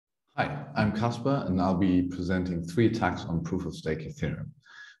Hi, I'm Caspar, and I'll be presenting 3 attacks on proof-of-stake Ethereum,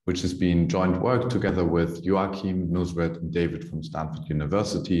 which has been joint work together with Joachim, Nusret, and David from Stanford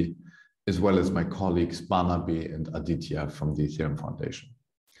University, as well as my colleagues Barnabe and Aditya from the Ethereum Foundation.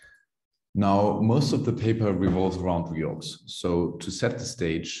 Now, most of the paper revolves around reorgs. So to set the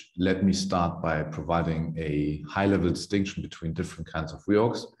stage, let me start by providing a high-level distinction between different kinds of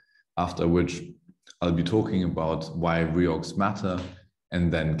reorgs, after which I'll be talking about why reorgs matter, and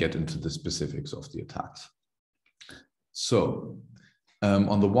then get into the specifics of the attacks. So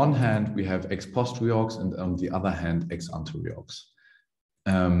on the one hand, we have ex post reorgs, and on the other hand, ex ante reorgs.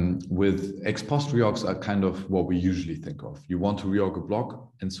 With ex post reorgs are kind of what we usually think of. You want to reorg a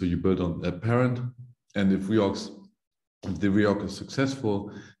block, and so you build on a parent, and if the reorg is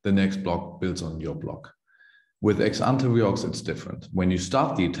successful, the next block builds on your block. With ex ante reorgs, it's different. When you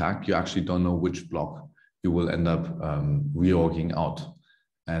start the attack, you actually don't know which block you will end up reorging out.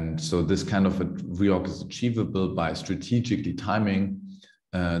 And so this kind of a reorg is achievable by strategically timing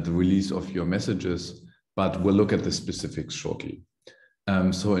the release of your messages, but we'll look at the specifics shortly.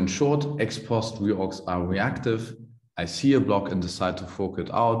 So in short, ex post reorgs are reactive. I see a block and decide to fork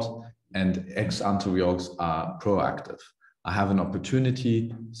it out, and ex ante reorgs are proactive. I have an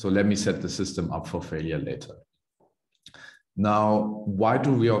opportunity, so let me set the system up for failure later. Now, why do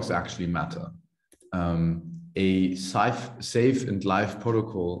reorgs actually matter? A safe and live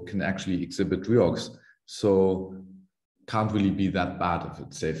protocol can actually exhibit reorgs, so can't really be that bad if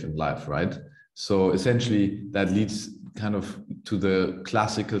it's safe and live, right? So essentially that leads kind of to the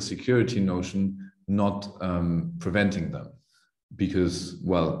classical security notion, not preventing them, because,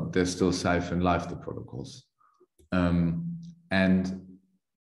 well, they're still safe and live, the protocols. And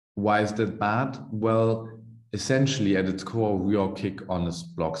why is that bad? Well, essentially at its core, reorg kick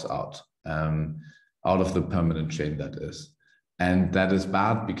honest blocks out of the permanent chain, that is. And that is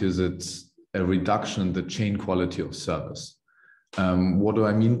bad because it's a reduction in the chain quality of service. What do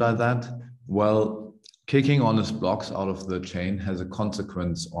I mean by that? Well, kicking honest blocks out of the chain has a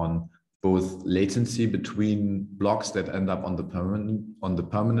consequence on both latency between blocks that end up on the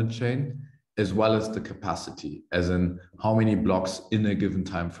permanent chain, as well as the capacity, as in how many blocks in a given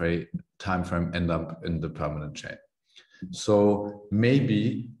time frame end up in the permanent chain. So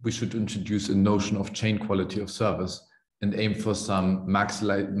maybe we should introduce a notion of chain quality of service and aim for some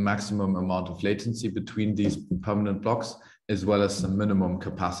maximum amount of latency between these permanent blocks, as well as some minimum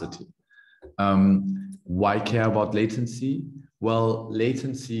capacity. Why care about latency? Well,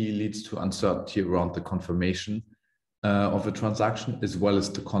 latency leads to uncertainty around the confirmation of a transaction, as well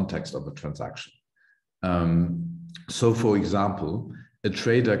as the context of a transaction. So for example, a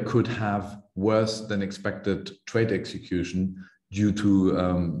trader could have worse than expected trade execution due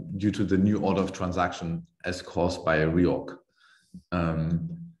to the new order of transaction as caused by a reorg.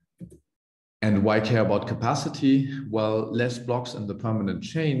 And why care about capacity? Well, less blocks in the permanent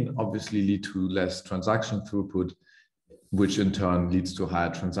chain obviously lead to less transaction throughput, which in turn leads to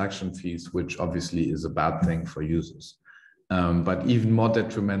higher transaction fees, which obviously is a bad thing for users. But even more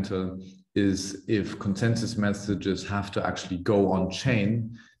detrimental is if consensus messages have to actually go on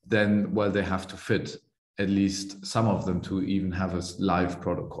chain, then, well, they have to fit, at least some of them, to even have a live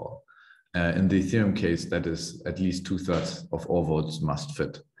protocol. In the Ethereum case, that is at least 2/3 of all votes must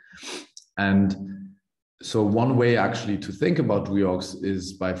fit. And so one way actually to think about reorgs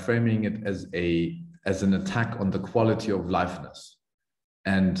is by framing it as an attack on the quality of liveness.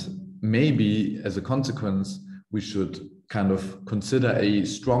 And maybe as a consequence, we should kind of consider a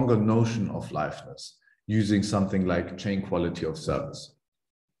stronger notion of liveness using something like chain quality of service.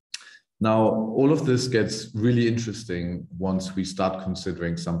 Now, all of this gets really interesting once we start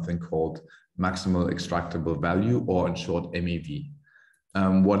considering something called maximal extractable value, or in short, MEV.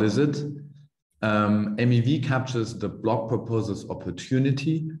 What is it? MEV captures the block proposer's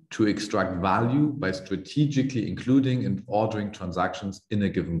opportunity to extract value by strategically including and ordering transactions in a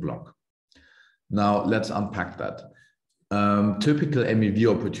given block. Now, let's unpack that. Typical MEV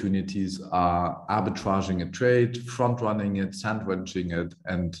opportunities are arbitraging a trade, front-running it, sandwiching it,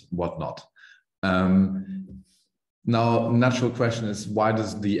 and whatnot. Now, natural question is, why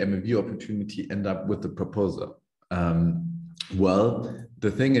does the MEV opportunity end up with the proposer? Well,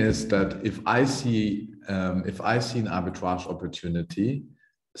 the thing is that if I see an arbitrage opportunity,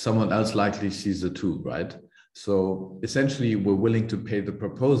 someone else likely sees it too, right? So essentially, we're willing to pay the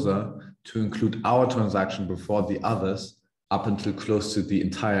proposer to include our transaction before the others, up until close to the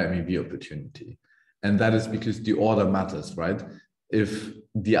entire MEV opportunity. And that is because the order matters, right?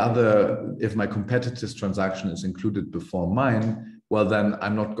 If my competitor's transaction is included before mine, well, then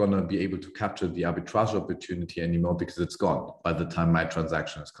I'm not going to be able to capture the arbitrage opportunity anymore because it's gone by the time my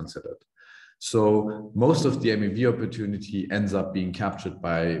transaction is considered. So most of the MEV opportunity ends up being captured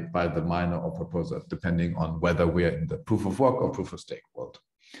by the miner or proposer, depending on whether we're in the proof of work or proof of stake world.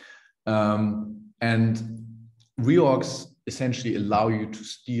 And reorgs essentially allow you to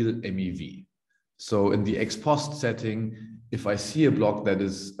steal MEV. So in the ex post setting, if I see a block that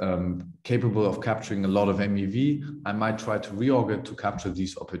is capable of capturing a lot of MEV, I might try to reorg it to capture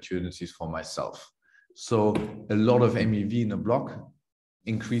these opportunities for myself. So a lot of MEV in a block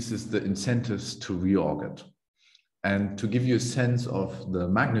increases the incentives to reorg it. And to give you a sense of the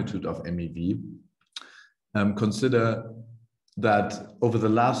magnitude of MEV, consider that over the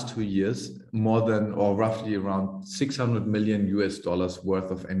last 2 years, more than or roughly around $600 million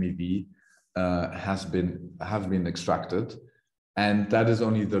worth of MEV have been extracted, and that is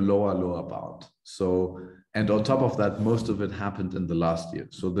only the lower bound. So, and on top of that, most of it happened in the last year.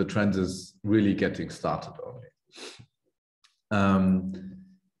 So the trend is really getting started only.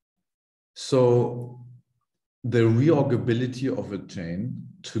 So the reorgability of a chain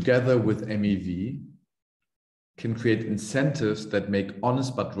together with MEV can create incentives that make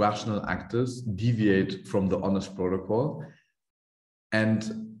honest but rational actors deviate from the honest protocol,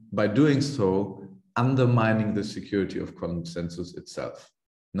 and by doing so, undermining the security of consensus itself.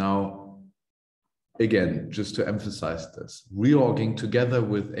 Now, again, just to emphasize this, reorging together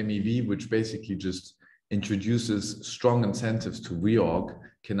with MEV, which basically just introduces strong incentives to reorg,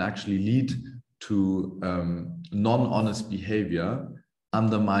 can actually lead to non-honest behavior,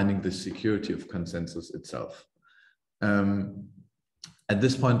 undermining the security of consensus itself. At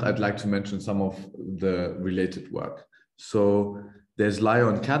this point, I'd like to mention some of the related work. So there's Lyo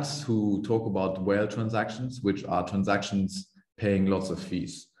and Katz who talk about whale transactions, which are transactions paying lots of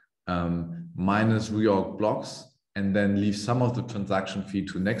fees. Miners reorg blocks and then leave some of the transaction fee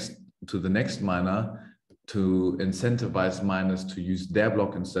to the next miner to incentivize miners to use their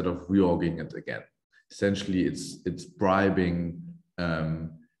block instead of reorging it again. Essentially, it's bribing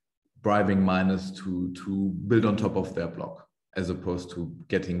miners to build on top of their block as opposed to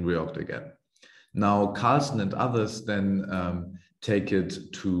getting reorged again. Now, Carlson and others then take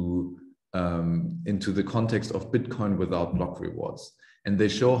it to into the context of Bitcoin without block rewards. And they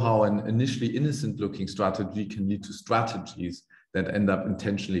show how an initially innocent looking strategy can lead to strategies that end up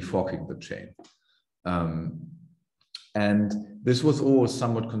intentionally forking the chain. And this was always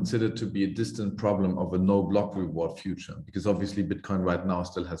somewhat considered to be a distant problem of a no block reward future, because obviously Bitcoin right now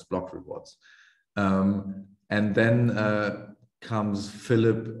still has block rewards. And then comes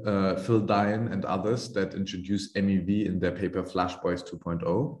Phil Dine and others that introduce MEV in their paper Flashboys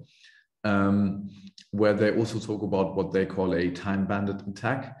 2.0, where they also talk about what they call a time bandit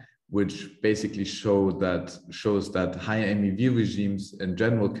attack, which basically shows that high MEV regimes in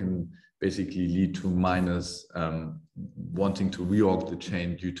general can basically lead to miners wanting to reorg the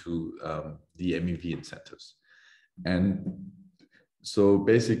chain due to the MEV incentives. And so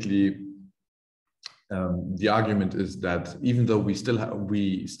basically, the argument is that even though we still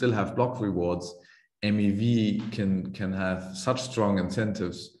have block rewards, MEV can have such strong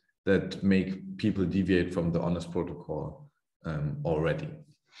incentives that make people deviate from the honest protocol already.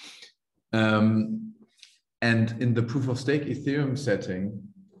 And in the proof of stake Ethereum setting,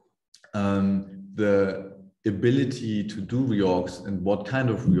 the ability to do reorgs and what kind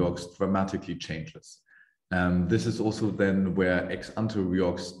of reorgs dramatically changes. This is also then where ex-ante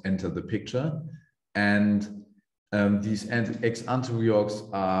reorgs enter the picture. And these ex-ante reorgs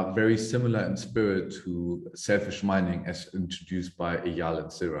are very similar in spirit to selfish mining as introduced by Eyal and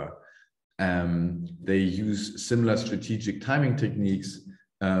Syrah. They use similar strategic timing techniques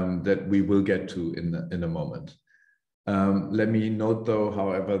that we will get to in a moment. Let me note though,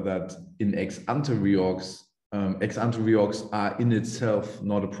 however, that in ex-ante reorgs are in itself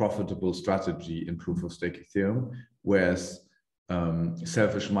not a profitable strategy in proof of stake Ethereum, whereas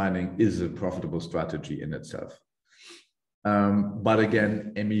selfish mining is a profitable strategy in itself. But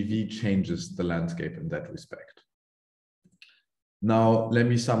again, MEV changes the landscape in that respect. Now, let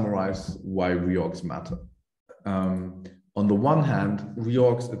me summarize why reorgs matter. On the one hand,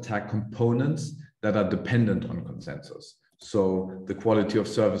 reorgs attack components that are dependent on consensus. So the quality of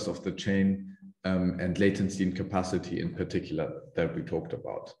service of the chain and latency and capacity in particular that we talked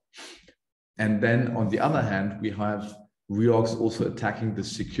about. And then on the other hand, we have reorgs also attacking the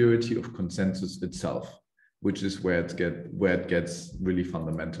security of consensus itself, which is where it gets really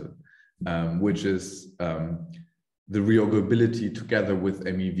fundamental, which is the reorgability together with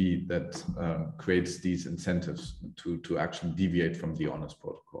MEV that creates these incentives to actually deviate from the honest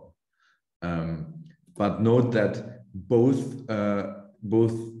protocol. But note that both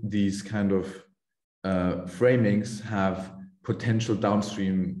these kind of framings have potential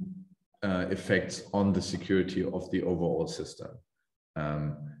downstream effects on the security of the overall system.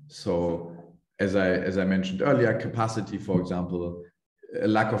 So as I mentioned earlier, capacity, for example, a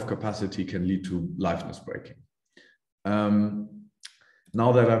lack of capacity can lead to liveness breaking.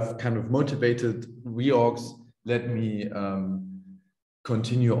 Now that I've kind of motivated reorgs, let me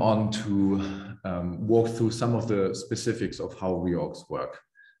continue on to walk through some of the specifics of how reorgs work.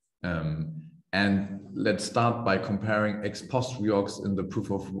 And let's start by comparing ex post reorgs in the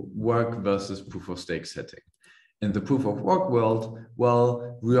proof of work versus proof of stake setting. In the proof of work world,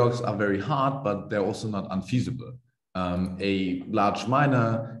 well, reorgs are very hard, but they're also not unfeasible. A large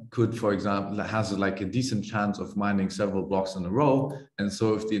miner could, for example, has like a decent chance of mining several blocks in a row. And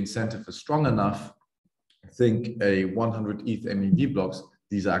so if the incentive is strong enough, think a 100 ETH MEV blocks,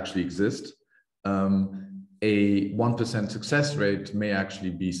 these actually exist. A 1% success rate may actually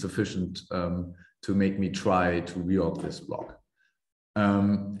be sufficient to make me try to reorg this block.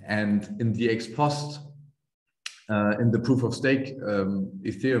 And in the ex post, in the proof of stake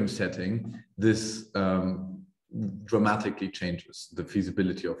Ethereum setting, this dramatically changes the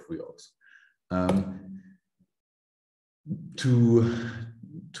feasibility of reorgs.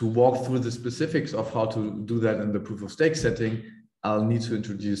 To walk through the specifics of how to do that in the proof of stake setting, I'll need to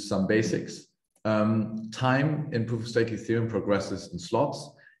introduce some basics. Time in proof of stake Ethereum progresses in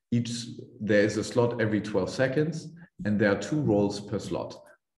slots. There is a slot every 12 seconds, and there are 2 roles per slot: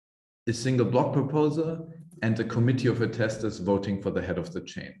 a single block proposer and a committee of attesters voting for the head of the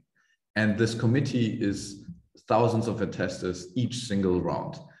chain. And this committee is thousands of attesters each single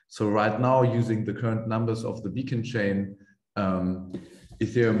round. So right now, using the current numbers of the beacon chain,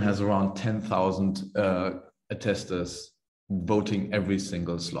 Ethereum has around 10,000 attesters voting every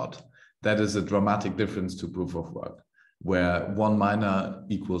single slot. That is a dramatic difference to proof of work, where 1 miner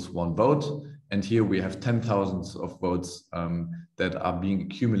equals 1 vote. And here we have 10,000 of votes that are being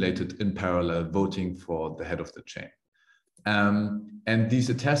accumulated in parallel, voting for the head of the chain. And these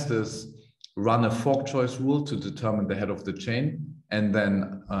attesters run a fork choice rule to determine the head of the chain. And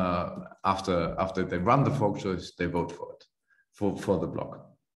then after they run the fork choice, they vote for it, for the block.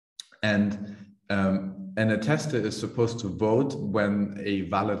 And an attester is supposed to vote when a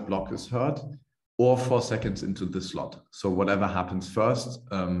valid block is heard or 4 seconds into the slot. So whatever happens first,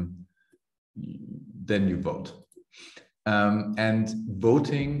 then you vote. And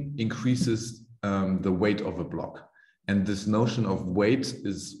voting increases the weight of a block. And this notion of weight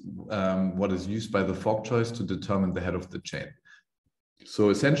is what is used by the fork choice to determine the head of the chain. So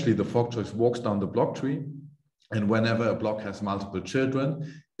essentially, the fork choice walks down the block tree, and whenever a block has multiple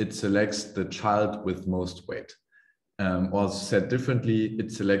children, it selects the child with most weight. Or said differently,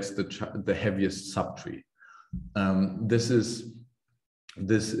 it selects the heaviest subtree. This is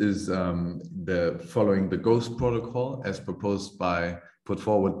following the Ghost protocol as put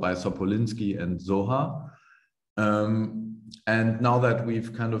forward by Sopolinsky and Zohar. And now that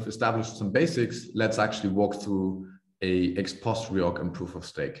we've kind of established some basics, let's actually walk through a ex post reorg and proof of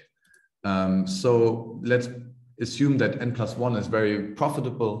stake. So let's assume that n+1 is very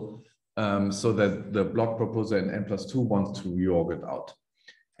profitable, so that the block proposer in n+2 wants to reorg it out.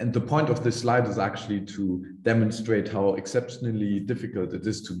 And the point of this slide is actually to demonstrate how exceptionally difficult it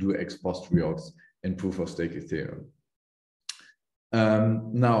is to do ex post reorgs in proof of stake Ethereum.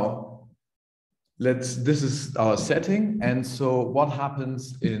 Now, this is our setting. And so what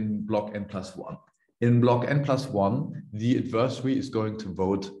happens in block n+1? In block n+1, the adversary is going to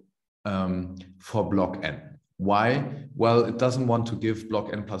vote for block n. Why? Well, it doesn't want to give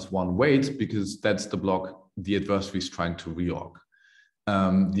block n+1 weight because that's the block the adversary is trying to reorg.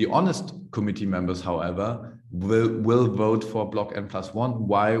 The honest committee members, however, will vote for block n+1.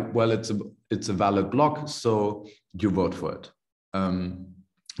 Why? Well, it's a valid block, so you vote for it.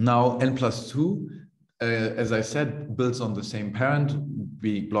 Now, n+2, as I said, builds on the same parent,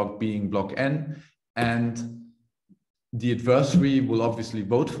 being block n, and the adversary will obviously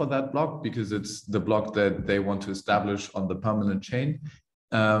vote for that block because it's the block that they want to establish on the permanent chain.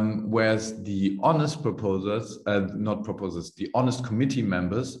 Whereas the honest proposers, the honest committee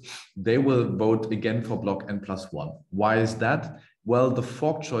members, they will vote again for block n+1. Why is that? Well, the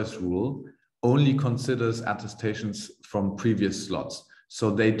fork choice rule only considers attestations from previous slots. So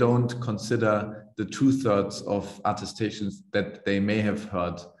they don't consider the 2/3 of attestations that they may have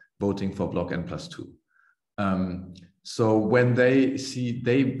heard voting for block n+2. So when they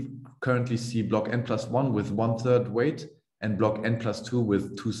currently see block n+1 with 1/3 weight and block n+2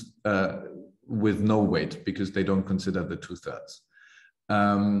 with no weight because they don't consider the 2/3.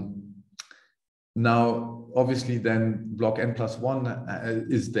 Now, obviously, then block n+1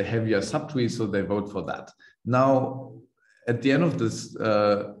 is the heavier subtree, so they vote for that. Now, at the end of this,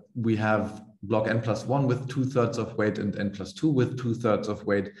 we have block n+1 with 2/3 of weight and n+2 with 2/3 of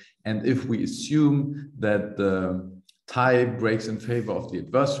weight. And if we assume that the tie breaks in favor of the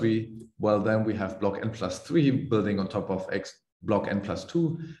adversary, well, then we have block n+3 building on top of block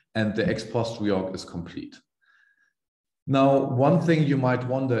n+2, and the ex post reorg is complete. Now, one thing you might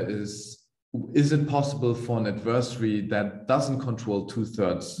wonder is it possible for an adversary that doesn't control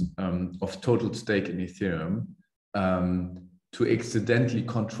 2/3 of total stake in Ethereum to accidentally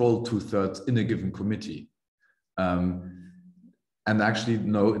control 2/3 in a given committee? And actually,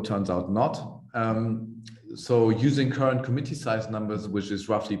 no, it turns out not. So using current committee size numbers, which is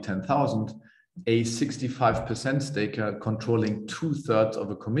roughly 10,000, a 65% staker controlling 2/3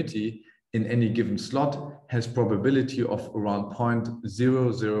 of a committee in any given slot has probability of around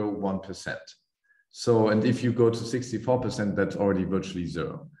 0.001%. So, and if you go to 64%, that's already virtually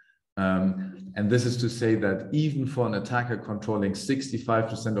zero. And this is to say that even for an attacker controlling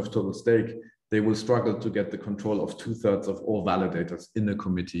 65% of total stake, they will struggle to get the control of 2/3 of all validators in a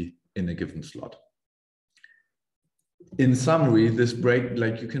committee in a given slot. In summary, this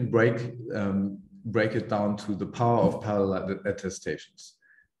you can break it down to the power of parallel attestations.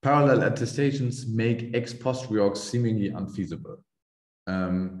 Parallel attestations make ex post reorgs seemingly unfeasible.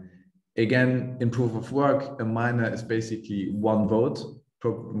 Again, in proof of work, a miner is basically one vote.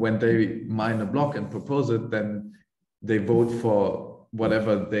 When they mine a block and propose it, then they vote for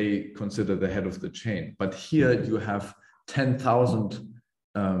whatever they consider the head of the chain. But here you have 10,000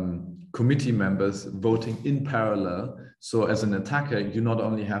 committee members voting in parallel. So as an attacker, you not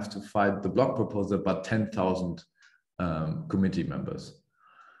only have to fight the block proposer, but 10,000 committee members.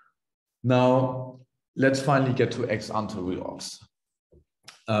 Now, let's finally get to ex ante reorgs.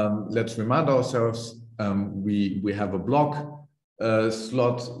 Let's remind ourselves, we have a block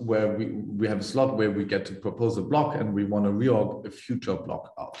slot where we have a slot where we get to propose a block and we want to reorg a future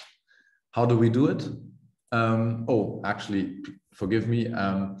block out. How do we do it? Oh, actually, forgive me.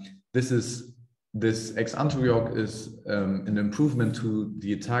 This ex ante reorg is an improvement to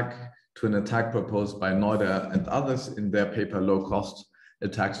an attack proposed by Noida and others in their paper Low Cost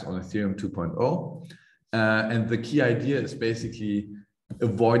Attacks on Ethereum 2.0. And the key idea is basically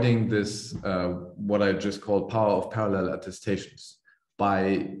avoiding this, what I just call power of parallel attestations,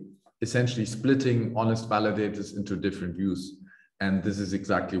 by essentially splitting honest validators into different views. And this is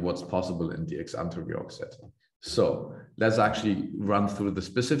exactly what's possible in the ex ante reorg setting. So let's actually run through the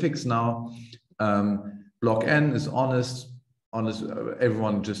specifics now. Block N is honest,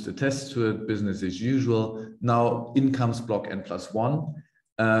 everyone just attests to it, business as usual. Now in comes block N+1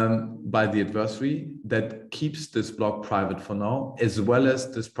 by the adversary that keeps this block private for now, as well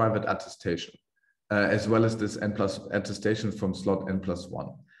as this private attestation, as well as this attestation from slot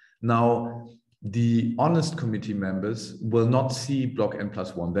N+1. Now, the honest committee members will not see block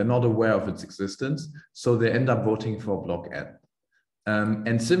N+1. They're not aware of its existence, so they end up voting for block N.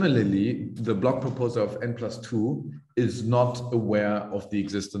 And similarly, the block proposer of N+2 is not aware of the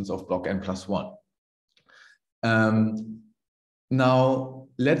existence of block N+1. Now,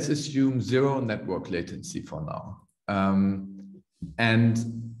 let's assume zero network latency for now. And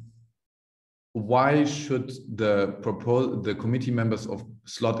why should the committee members of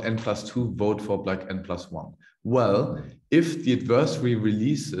slot N+2 vote for block N+1? Well, if the adversary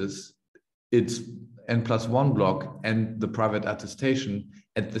releases its N+1 block and the private attestation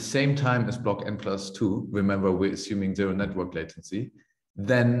at the same time as block N+2, remember we're assuming zero network latency,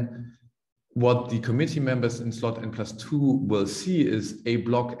 then what the committee members in slot N+2 will see is a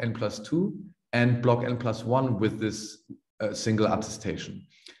block N+2 and block N+1 with this single attestation.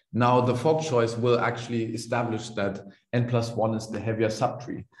 Now the fork choice will actually establish that N+1 is the heavier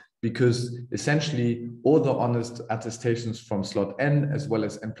subtree, because essentially all the honest attestations from slot N as well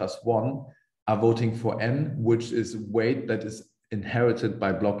as N+1 are voting for N, which is weight that is inherited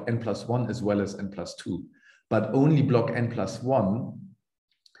by block N+1 as well as N+2. But only block N+1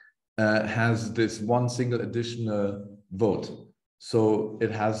 has this one single additional vote. So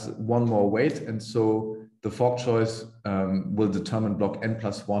it has one more weight. And so the fork choice will determine block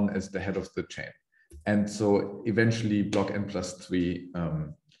N+1 as the head of the chain. And so eventually block N+3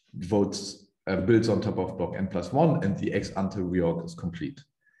 builds on top of block N+1 and the ex ante reorg is complete.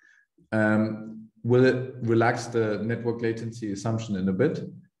 We'll relax the network latency assumption in a bit,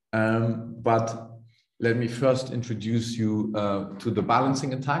 but let me first introduce you to the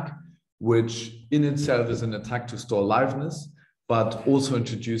balancing attack, which in itself is an attack to store liveness, but also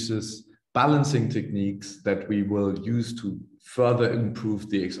introduces balancing techniques that we will use to further improve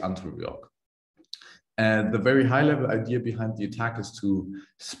the ex ante reorg. And the very high level idea behind the attack is to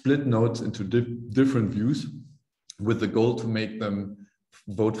split nodes into different views with the goal to make them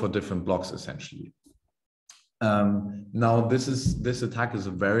vote for different blocks, essentially. Now, this attack is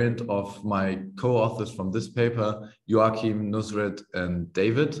a variant of my co-authors from this paper, Joachim, Nusret, and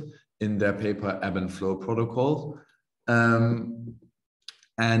David, in their paper Ebb and Flow Protocol. And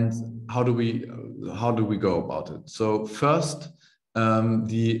how do we go about it? So first,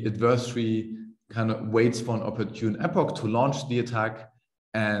 the adversary kind of waits for an opportune epoch to launch the attack.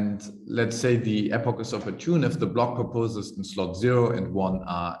 And let's say the epoch is opportune if the block proposers in slot 0 and 1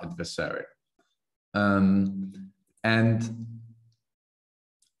 are adversarial. And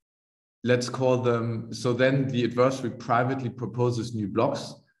let's call them, so then the adversary privately proposes new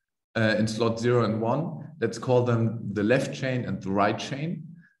blocks in slot 0 and 1. Let's call them the left chain and the right chain.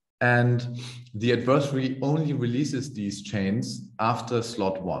 And the adversary only releases these chains after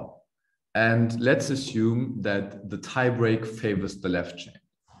slot 1. And let's assume that the tiebreak favors the left chain.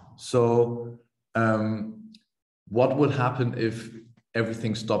 So what would happen if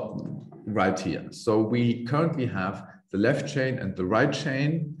everything stopped right here? So we currently have the left chain and the right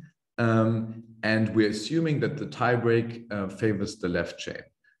chain, and we're assuming that the tiebreak favors the left chain.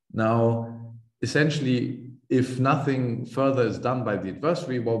 Now, essentially, if nothing further is done by the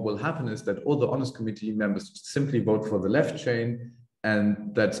adversary, what will happen is that all the honest committee members simply vote for the left chain,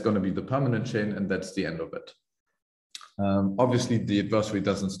 and that's going to be the permanent chain, and that's the end of it. Obviously, the adversary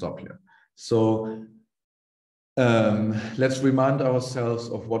doesn't stop here. So let's remind ourselves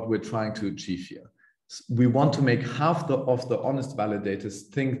of what we're trying to achieve here. We want to make half of the honest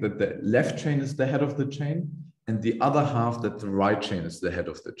validators think that the left chain is the head of the chain, and the other half that the right chain is the head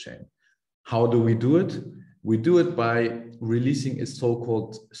of the chain. How do we do it? We do it by releasing a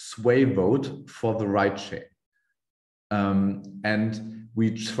so-called sway vote for the right chain. And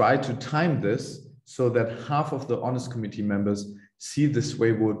we try to time this so that half of the honest committee members see the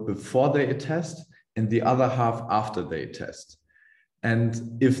sway vote before they attest and the other half after they attest.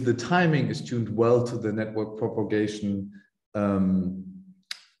 And if the timing is tuned well to the network propagation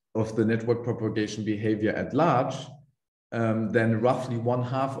of the network propagation behavior at large, then roughly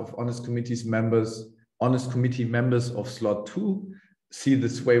 1/2 of honest committee members of slot 2 see the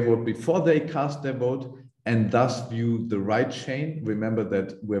sway vote before they cast their vote and thus view the right chain. Remember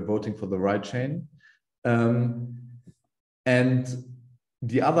that we're voting for the right chain. And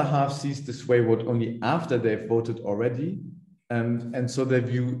the other half sees the sway vote only after they've voted already. And so they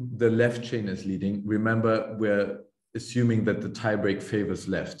view the left chain as leading. Remember, we're assuming that the tiebreak favors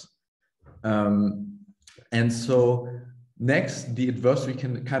left. And so next, the adversary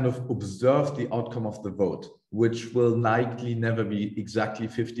can kind of observe the outcome of the vote, which will likely never be exactly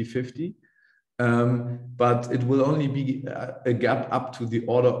 50-50. But it will only be a gap up to the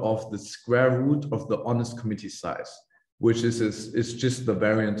order of the square root of the honest committee size, which is just the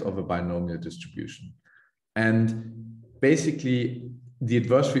variant of a binomial distribution. And basically, the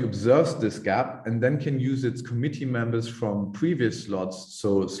adversary observes this gap and then can use its committee members from previous slots,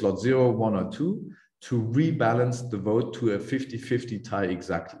 so slot 0, 1, or 2, to rebalance the vote to a 50-50 tie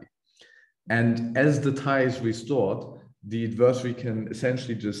exactly. And as the tie is restored, the adversary can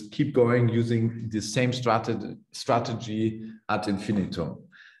essentially just keep going using the same strategy ad infinitum.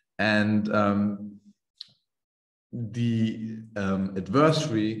 And the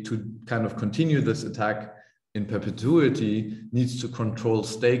adversary, to kind of continue this attack in perpetuity, needs to control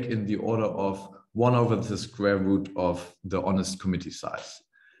stake in the order of 1 over the square root of the honest committee size.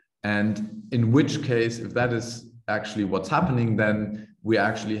 And in which case, if that is actually what's happening, then we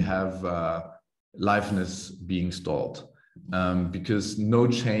actually have liveness being stalled, because no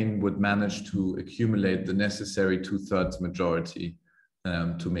chain would manage to accumulate the necessary 2/3 majority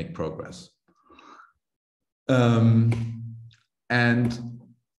to make progress. And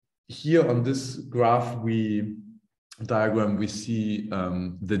here on this graph diagram, we see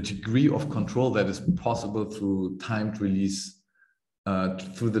the degree of control that is possible through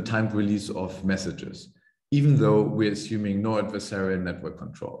the timed release of messages, even though we're assuming no adversarial network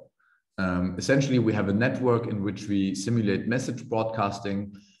control. Essentially, we have a network in which we simulate message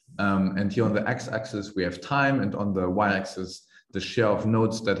broadcasting. And here on the x-axis, we have time, and on the y-axis, the share of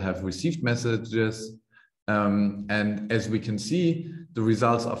nodes that have received messages. And as we can see, the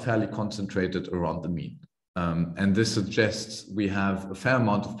results are fairly concentrated around the mean. And this suggests we have a fair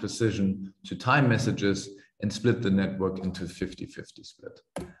amount of precision to time messages and split the network into 50-50 split.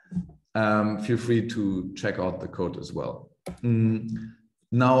 Feel free to check out the code as well.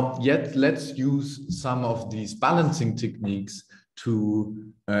 Now, let's use some of these balancing techniques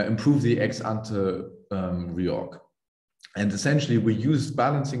to improve the ex ante reorg. And essentially, we use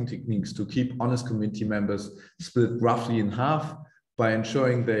balancing techniques to keep honest committee members split roughly in half by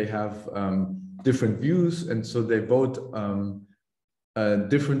ensuring they have different views. And so they vote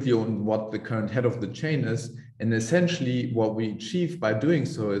differently on what the current head of the chain is. And essentially, what we achieve by doing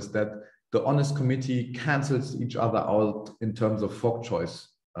so is that the honest committee cancels each other out in terms of fork choice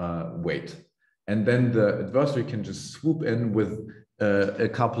weight. And then the adversary can just swoop in with a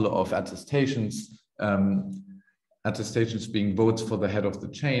couple of attestations, attestations being votes for the head of the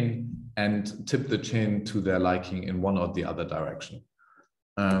chain, and tip the chain to their liking in one or the other direction.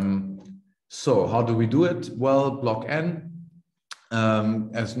 So how do we do it? Well, block n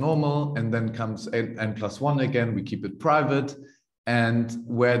as normal, and then comes n+1 again. We keep it private. And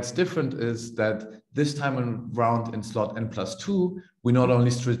where it's different is that this time around in slot n+2, we not only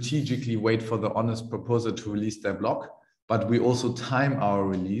strategically wait for the honest proposer to release their block, but we also time our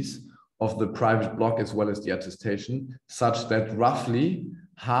release of the private block as well as the attestation, such that roughly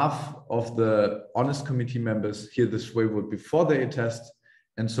half of the honest committee members hear the sway vote before they attest,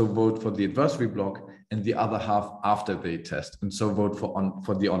 and so vote for the adversary block, and the other half after they attest, and so vote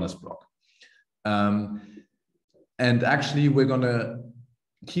for the honest block. And actually, we're going to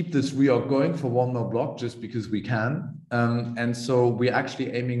keep this reorg going for one more block just because we can. And so we're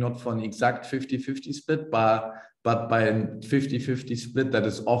actually aiming not for an exact 50-50 split, but by a 50-50 split that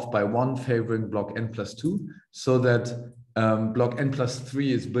is off by one, favoring block n+2, so that block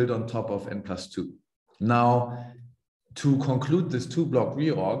n+3 is built on top of n+2. Now, to conclude this two-block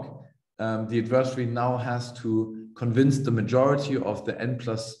reorg, the adversary now has to convince the majority of the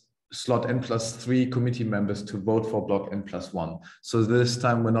slot n+3 committee members to vote for block n+1. So this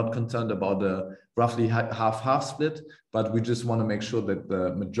time we're not concerned about a roughly half-half split, but we just want to make sure that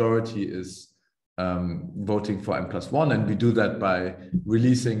the majority is voting for n+1, and we do that by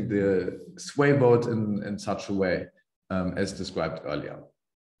releasing the sway vote in such a way as described earlier.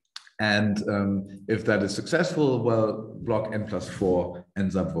 And if that is successful, well, block n+4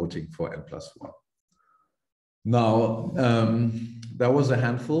 ends up voting for n+1. Now, that was a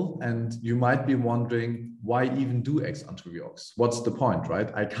handful, and you might be wondering, why even do ex ante reorgs? What's the point,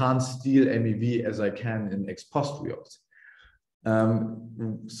 right? I can't steal MEV as I can in ex post reorgs.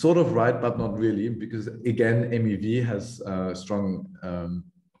 Sort of right, but not really, because again, MEV has strong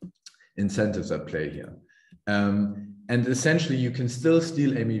incentives at play here. And essentially, you can still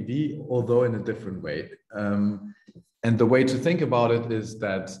steal MEV, although in a different way. And the way to think about it is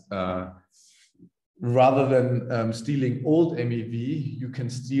that rather than stealing old MEV, you can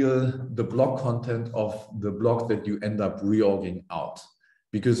steal the block content of the block that you end up reorging out.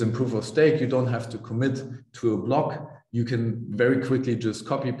 Because in proof of stake, you don't have to commit to a block. You can very quickly just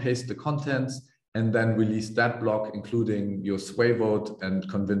copy paste the contents and then release that block, including your sway vote, and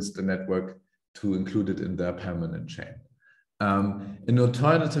convince the network to include it in their permanent chain. An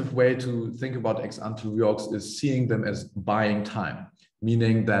alternative way to think about ex ante reorgs is seeing them as buying time,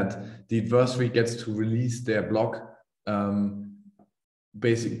 meaning that the adversary gets to release their block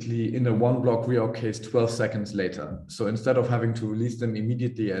basically in a one block reorg case 12 seconds later. So instead of having to release them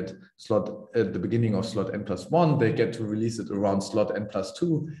immediately at the beginning of slot n+1, they get to release it around slot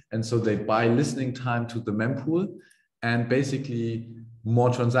n+2. And so they buy listening time to the mempool, and basically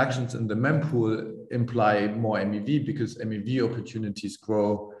more transactions in the mempool imply more MEV, because MEV opportunities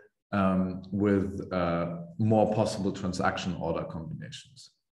grow with more possible transaction order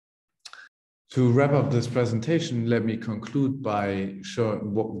combinations. To wrap up this presentation, let me conclude by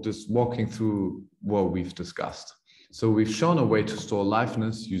just walking through what we've discussed. So we've shown a way to store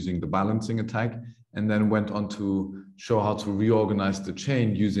liveness using the balancing attack, and then went on to show how to reorganize the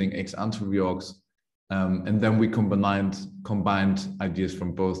chain using ex ante reorgs. And then we combined ideas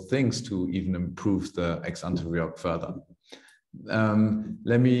from both things to even improve the ex ante reorg further.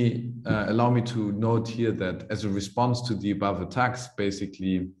 Allow me to note here that as a response to the above attacks,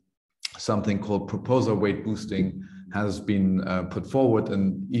 basically something called proposer weight boosting has been put forward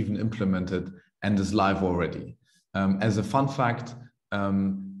and even implemented and is live already. As a fun fact,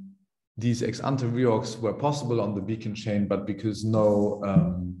 these ex ante reorgs were possible on the beacon chain, but because no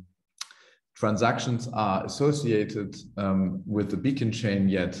transactions are associated with the beacon chain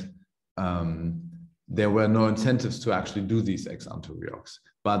yet, there were no incentives to actually do these ex ante reorgs.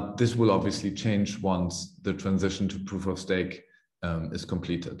 But this will obviously change once the transition to proof of stake is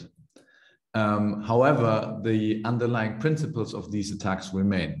completed. However, the underlying principles of these attacks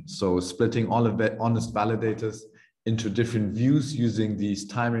remain. So splitting all of the honest validators into different views using these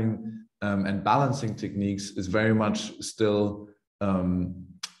timing and balancing techniques is very much still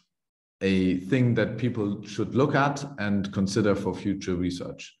a thing that people should look at and consider for future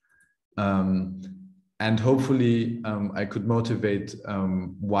research. And hopefully I could motivate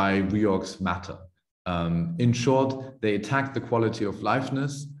why reorgs matter. In short, they attack the quality of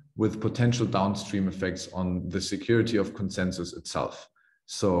liveness with potential downstream effects on the security of consensus itself.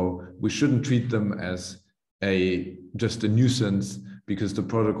 So we shouldn't treat them as just a nuisance because the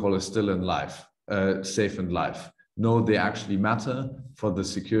protocol is still in life, safe and live. No, they actually matter for the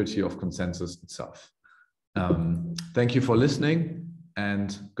security of consensus itself. Thank you for listening,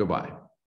 and goodbye.